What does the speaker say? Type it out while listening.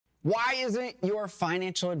Why isn't your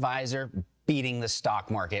financial advisor beating the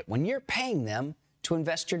stock market when you're paying them to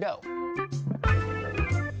invest your dough?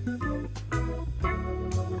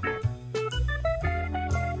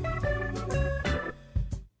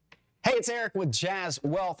 Hey, it's Eric with Jazz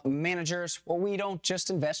Wealth Managers, where we don't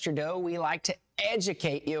just invest your dough, we like to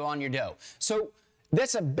educate you on your dough. So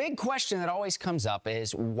that's a big question that always comes up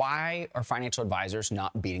is why are financial advisors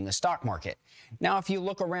not beating the stock market? Now, if you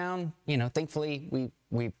look around, thankfully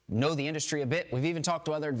we know the industry a bit. We've even talked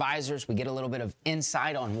to other advisors. We get a little bit of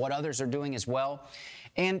insight on what others are doing as well.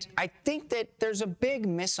 And I think that there's a big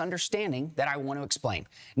misunderstanding that I want to explain.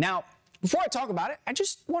 Now, before I talk about it, I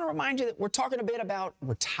just want to remind you that we're talking a bit about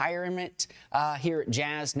retirement here at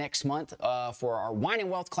Jazz next month for our Wine and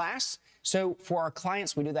Wealth class. So for our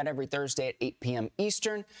clients, we do that every Thursday at 8 p.m.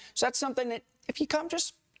 Eastern. So that's something that if you come,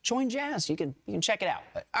 just join Jazz. You can check it out.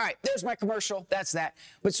 But, all right, there's my commercial. That's that.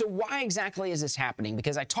 But so why exactly is this happening?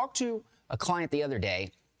 Because I talked to a client the other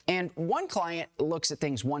day, and one client looks at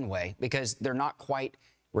things one way because they're not quite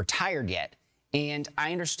retired yet. And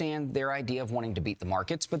I understand their idea of wanting to beat the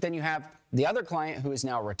markets, but then you have the other client who is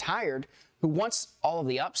now retired who wants all of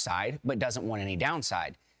the upside but doesn't want any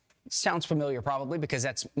downside. Sounds familiar probably because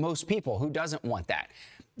that's most people. Who doesn't want that?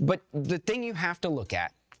 But the thing you have to look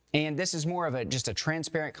at, and this is more of just a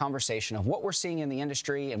transparent conversation of what we're seeing in the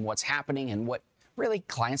industry and what's happening and what really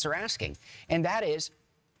clients are asking, and that is,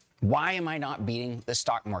 why am I not beating the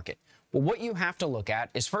stock market? Well, what you have to look at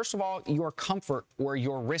is, first of all, your comfort or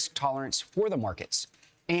your risk tolerance for the markets.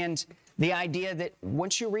 And the idea that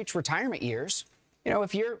once you reach retirement years,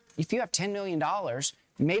 if you have $10 million,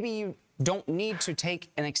 maybe you don't need to take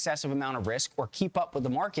an excessive amount of risk or keep up with the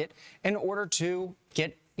market in order to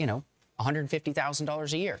get,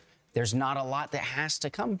 $150,000 a year. There's not a lot that has to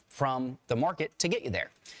come from the market to get you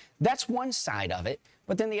there. That's one side of it.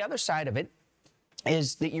 But then the other side of it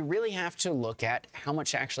is that you really have to look at how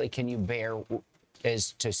much actually can you bear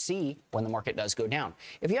is to see when the market does go down.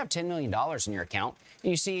 If you have $10 million in your account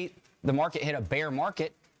and you see the market hit a bear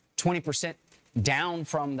market, 20% down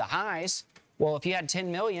from the highs, well, if you had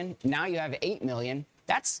 10 million, now you have 8 million.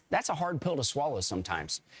 That's a hard pill to swallow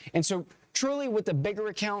sometimes. And so truly with the bigger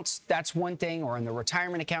accounts, that's one thing, or in the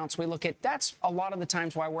retirement accounts we look at, that's a lot of the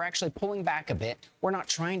times why we're actually pulling back a bit. We're not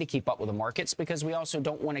trying to keep up with the markets because we also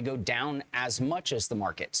don't want to go down as much as the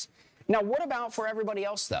markets. Now, what about for everybody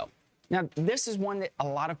else though? Now, this is one that a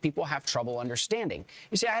lot of people have trouble understanding.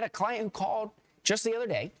 You see, I had a client who called just the other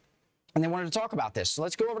day and they wanted to talk about this. So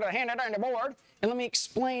let's go over to the handout on the board and let me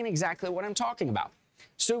explain exactly what I'm talking about.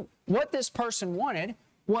 So what this person wanted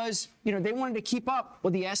was, they wanted to keep up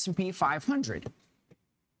with the S&P 500.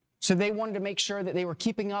 So they wanted to make sure that they were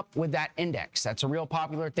keeping up with that index. That's a real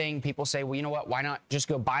popular thing. People say, well, you know what? Why not just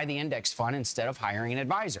go buy the index fund instead of hiring an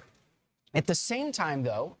advisor? At the same time,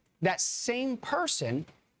 though, that same person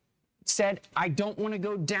said, I don't want to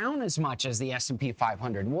go down as much as the S&P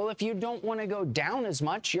 500. Well, if you don't want to go down as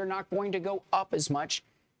much, you're not going to go up as much,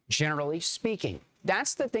 generally speaking.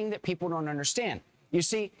 That's the thing that people don't understand. You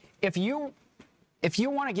see, if you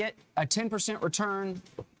want to get a 10% return,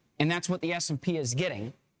 and that's what the S&P is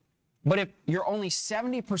getting, but if you're only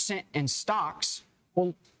 70% in stocks,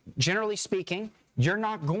 well, generally speaking, you're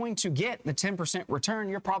not going to get the 10% return.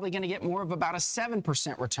 You're probably going to get more of about a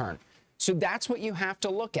 7% return. So that's what you have to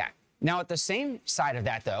look at. Now, at the same side of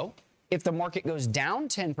that, though, if the market goes down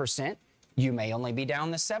 10%, you may only be down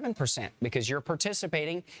the 7% because you're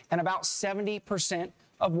participating in about 70%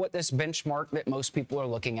 of what this benchmark that most people are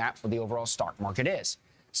looking at for the overall stock market is.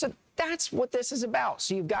 So that's what this is about.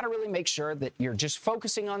 So you've got to really make sure that you're just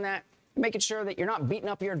focusing on that, making sure that you're not beating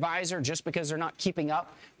up your advisor just because they're not keeping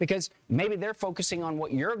up, because maybe they're focusing on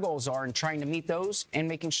what your goals are and trying to meet those and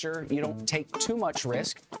making sure you don't take too much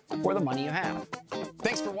risk for the money you have.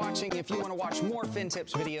 Thanks for watching. If you want to watch more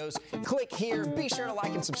FinTips videos, click here. Be sure to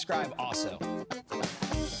like and subscribe also.